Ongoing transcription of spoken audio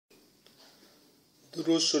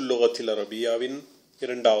துருசுல் லுகத்தில் அரபியாவின்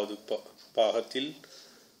இரண்டாவது பாகத்தில்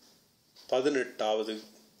 18வது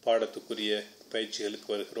பாடத்துக்குரிய பயிற்சிகளுக்கு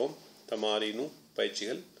வருகிறோம். தமாரீனு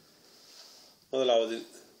பயிற்சிகள். முதலாவது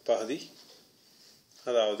பகுதி,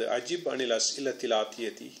 அதாவது அஜிப் அனில் அஸ்இலத்தில்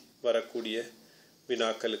ஆத்தியதி, வரக்கூடிய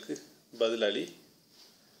வினாக்களுக்கு பதிலளி.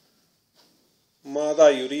 மாதா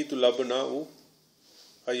யுரீதுல் அப்னாஉ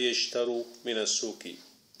அய்யஷ்தரு மினஸ் சூகி,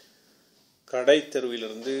 கடை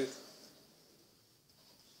தெருவிலிருந்து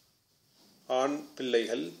ஆண்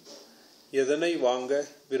பிள்ளைகள் எதனை வாங்க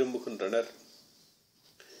விரும்புகின்றனர்?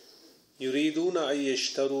 யுரீதூன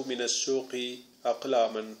அய்யஷ்தரு மினஸ் சூகி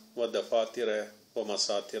அக்லாமன் வ தஃபாத்திர வ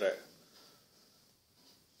மசாத்திர,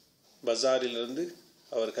 பஜாரிலிருந்து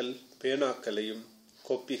அவர்கள் பேனாக்களையும்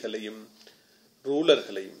கொப்பிகளையும்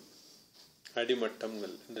ரூலர்களையும்,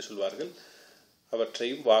 அடிமட்டங்கள் என்று சொல்வார்கள்,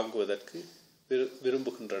 அவற்றையும் வாங்குவதற்கு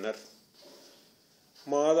விரும்புகின்றனர்.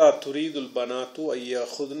 மாதா துரீதுல் பனாத்து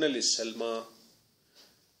ஐயஹுத்ன லிஸ்ஸல்மா,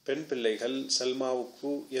 பெண் பிள்ளைகள்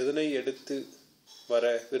சல்மாவுக்கு எதனை எடுத்து வர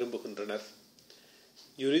விரும்புகின்றனர்?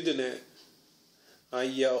 யுரிதுன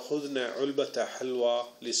ஐயஹுத்ன உல்பத ஹல்வா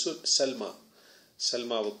லிஸ்ஸல்மா,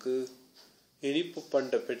 சல்மாவுக்கு இனிப்பு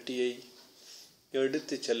பண்ட பெட்டியை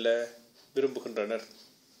எடுத்து செல்ல விரும்புகின்றனர்.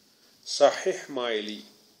 சஹிஹ் மாயிலி.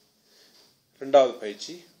 இரண்டாவது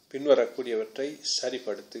பயிற்சி, பின்வரக்கூடியவற்றை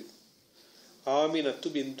சரிப்படுத்து. ஆமினத்து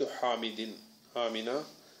பிந்து ஹாமிதின், ஆமினா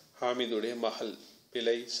ஹாமிதுடைய மகள்.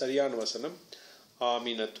 பிழை. சரியான வசனம்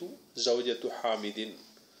ஆமினத்து ஜௌஜத்து ஹாமிதின்,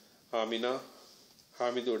 ஆமினா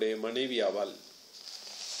ஹாமிதுடைய மனைவி ஆவாள்.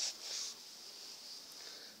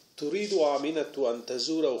 துரீது ஆமினத்து அன்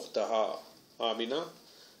தஸூர உக்தஹா, ஆமினா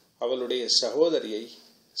அவளுடைய சகோதரியை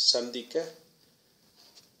சந்திக்க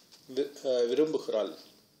விரும்புகிறாள்.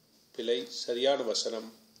 பிழை. சரியான வசனம்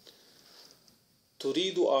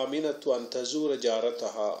துரீது ஆமினத்து அன் தஸூர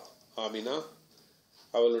ஜாரதஹா, ஆமினா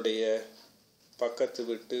அவளுடைய பக்கத்து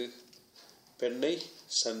வீட்டு பெண்ணை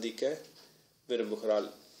சந்திக்க விரும்புகிறாள்.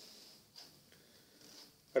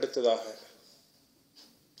 அடுத்ததாக,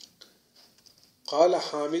 قال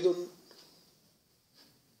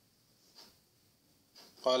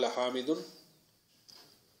حامد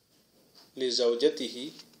لزوجته,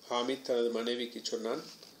 ஹாமித் தனது மனைவிக்கு சொன்னான்,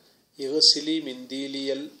 இகசிலி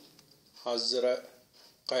மிந்தீலியல்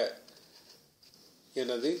அஸ்ரக,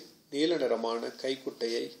 எனது நீல நிறமான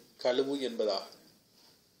கைக்குட்டையை கழுவு என்பதாக.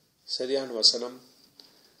 சரியான வசனம்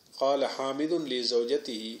قال حامد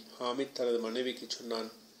لزوجته, ஹாமித் தனது மனைவிக்கு சொன்னான்,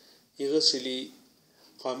 இகசிலி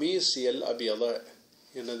கமீசியல் அபியத,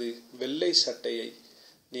 எனது வெள்ளை சட்டையை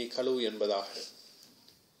நீ கழுவு என்பதாக.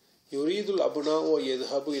 யுரீதுல் அப்னாஉ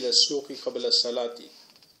யذهبு இல ஸூகி قبل الصلاة,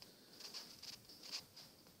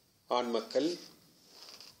 ஆண் மக்கள்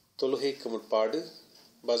தொழுகைக்கு முற்பாடு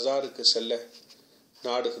பஜாருக்கு செல்ல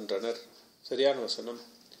நாடுகின்றனர். சரியான வசனம்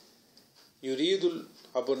யுரீதுல்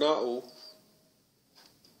அப்னாஉ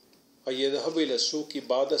யذهبு இல ஸூகி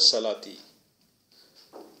பாத ஸலாத்தி,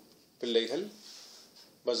 பிள்ளைகள்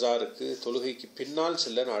பஜாருக்கு தொழுகைக்கு பின்னால்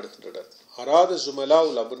செல்ல நாடுகின்றனர். அராத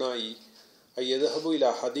ஜுமலாஉல் அப்னாஇ யذهبு இல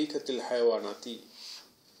ஹதீகத்தில் ஹயவானாத்தி,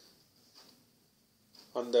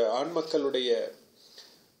 அந்த ஆண் மக்களுடைய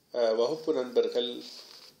வகுப்பு நண்பர்கள்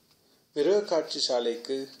மிருக காட்சி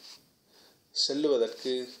சாலைக்கு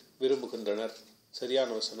செல்லுவதற்கு விரும்புகின்றனர். சரியான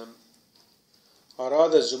வசனம்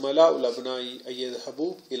அராத ஜுமலா உல் அப்னாஇ யذهبு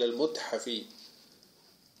இலல் முத்ஹஃபி,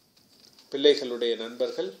 பிள்ளைகளுடைய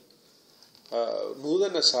நண்பர்கள்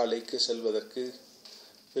நூதன சாலைக்கு செல்வதற்கு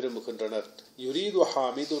விரும்புகின்றனர். யுரீது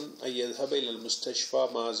ஹாமிதுன் யذهப இலல் முஸ்தஷ்ஃபா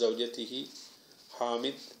மா ஜௌஜதிஹி,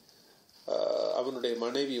 ஹாமித் அவனுடைய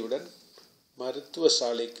மனைவியுடன் மருத்துவ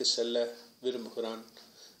சாலைக்கு செல்ல விரும்புகிறான்.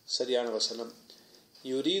 சரியான வசனம்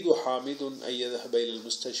யுரீது ஹாமிதுன் யذهப இலல்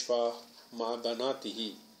முஸ்தஷ்ஃபா மா பனாதிஹி,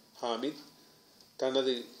 ஹாமித்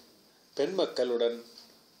தனது பெண் மக்களுடன்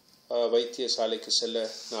வைத்திய சாலைக்கு செல்ல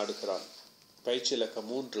நாடுகிறான். பயிற்சி இலக்கம்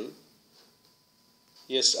 3.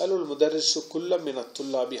 யஸ்அலுல் முதர்ரிசு குல்லம் மின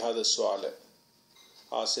துல்லாபி ஹாதா ஸுஆல,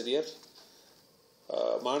 ஆசிரியர்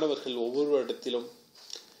மாணவர்கள் ஒவ்வொருவரிடத்திலும்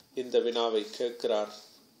இந்த வினாவை கேட்கிறார்.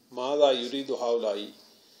 மாதா யுரீது ஹவுலாயி,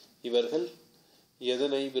 இவர்கள்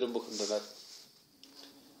எதனை விரும்புகின்றனர்?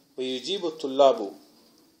 வயுஜீபு துல்லாபு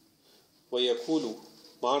வயகூலு,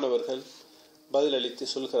 மாணவர்கள் பதிலளித்து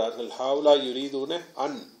சொல்கிறார்கள், ஹவுலா யுரீதுன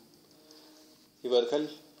அன், இவர்கள்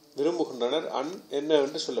விரும்புகின்றனர் அன்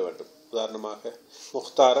என்னவென்று சொல்ல வேண்டும். உதாரணமாக,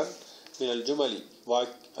 முக்தாரன் மினல் ஜுமலி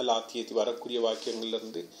அல் ஆத்தியத்தி, வரக்கூடிய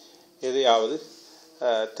வாக்கியங்களிலிருந்து எதையாவது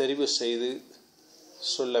தெரிவு செய்து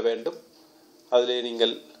சொல்ல வேண்டும். அதிலே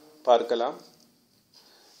நீங்கள் பார்க்கலாம்.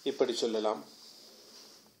 இப்படி சொல்லலாம்.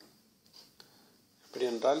 எப்படி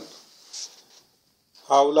என்றால்,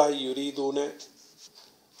 ஹவுலா யுரீதூன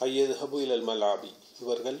ஐயதுஹபு இலல் மலாபி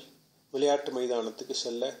இவர்கள் விளையாட்டு மைதானத்துக்கு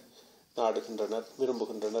செல்ல நாடுகின்றனர்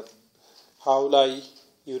விரும்புகின்றனர். ஹவுலாய்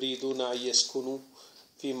யுரீதுன ஐயஸ்குனு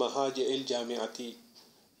ஃபி மஹாஜில் ஜாமிஅத்தி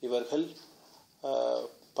இவர்கள்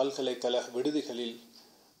பல்கலைக்கழக விடுதிகளில்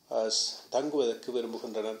தங்குவதற்கு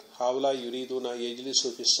விரும்புகின்றனர். ஹவுலாய் யுரீதுன யஜ்லிசு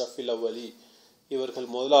ஃபி ஸஃபில் அவ்வலி இவர்கள்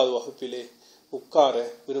முதலாவது வகுப்பிலே உட்கார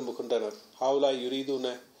விரும்புகின்றனர். ஹவுலாய் யுரீதுன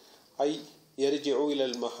ஐ யர்ஜிஉ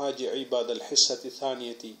இலல் மஹாஜிஇ பஅதல் ஹிஸ்ஸத்தி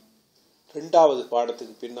தானியத்தி இரண்டாவது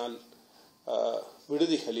பாடத்துக்கு பின்னால்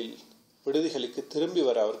விடுதிகளுக்கு திரும்பி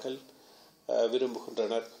வர அவர்கள்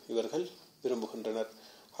விரும்புகின்றனர். இவர்கள் விரும்புகின்றனர்.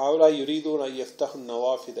 ஹவுலாய் யுரீதுன ஐ யஃப்தஹு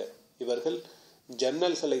நவாஃபித இவர்கள்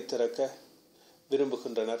ஜன்னல்களை திறக்க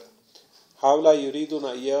விரும்புகின்றனர். ஹவுலாய் யுரீதுன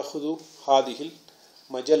ஐ யஅஹுது ஹாதிஹில்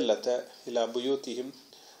மஜல்லத இலா புயூத்திஹிம்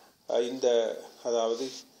இந்த அதாவது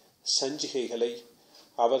சஞ்சிகைகளை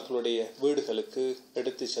அவர்களுடைய வீடுகளுக்கு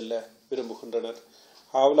எடுத்து செல்ல விரும்புகின்றனர்.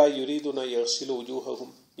 ஹவுலாய் யுரீதுன யக்ஸிலு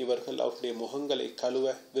உஜூஹஹும் இவர்கள் அவருடைய முகங்களை கழுவ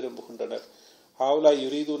விரும்புகின்றனர். ஹவுலாய்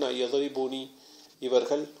யுரீதுன யضربூனி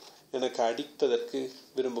இவர்கள் எனக்கு அடிப்பதற்கு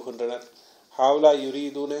விரும்புகின்றனர். ஹவுலாய்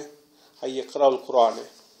யுரீதுன ஐயக்ரவுல் குர்ஆன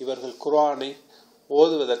இவர்கள் குர்ஆனை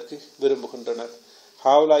ஓதுவதற்கு விரும்புகின்றனர்.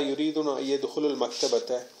 ஹவுலாய் யுரீதுன ஐயதுஹுலுல்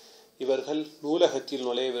மக்தபத இவர்கள் நூலகத்தில்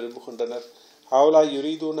நுழைய விரும்புகின்றனர். ஹவுலாய்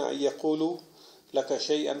யுரீதுன ஐயகூலு லக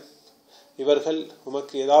ஷைஅன் இவர்கள்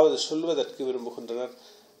உமக்கு ஏதாவது சொல்வதற்கு விரும்புகின்றனர்.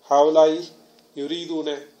 ஹவுலாய் யுரீதுன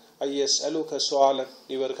ஐயஸ்அலுக சுஆலன்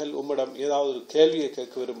இவர்கள் உம்மிடம் ஏதாவது ஒரு கேள்வியை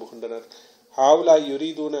கேட்க விரும்புகின்றனர். ஹவுலாய்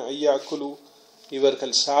யுரீதுன ஐயஅகுலு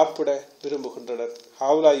இவர்கள் சாப்பிட விரும்புகின்றனர்.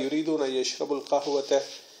 ஹவுலாய் யுரீதுன யஷ்ரபுல் கஹ்வத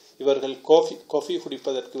இவர்கள் காஃபி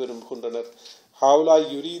குடிப்பதற்கு விரும்புகின்றனர். ஹவுலாய்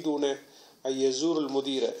யுரீதுன ஐயஸூருல்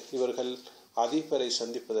முதீர இவர்கள் அதிபரை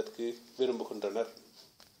சந்திப்பதற்கு விரும்புகின்றனர்.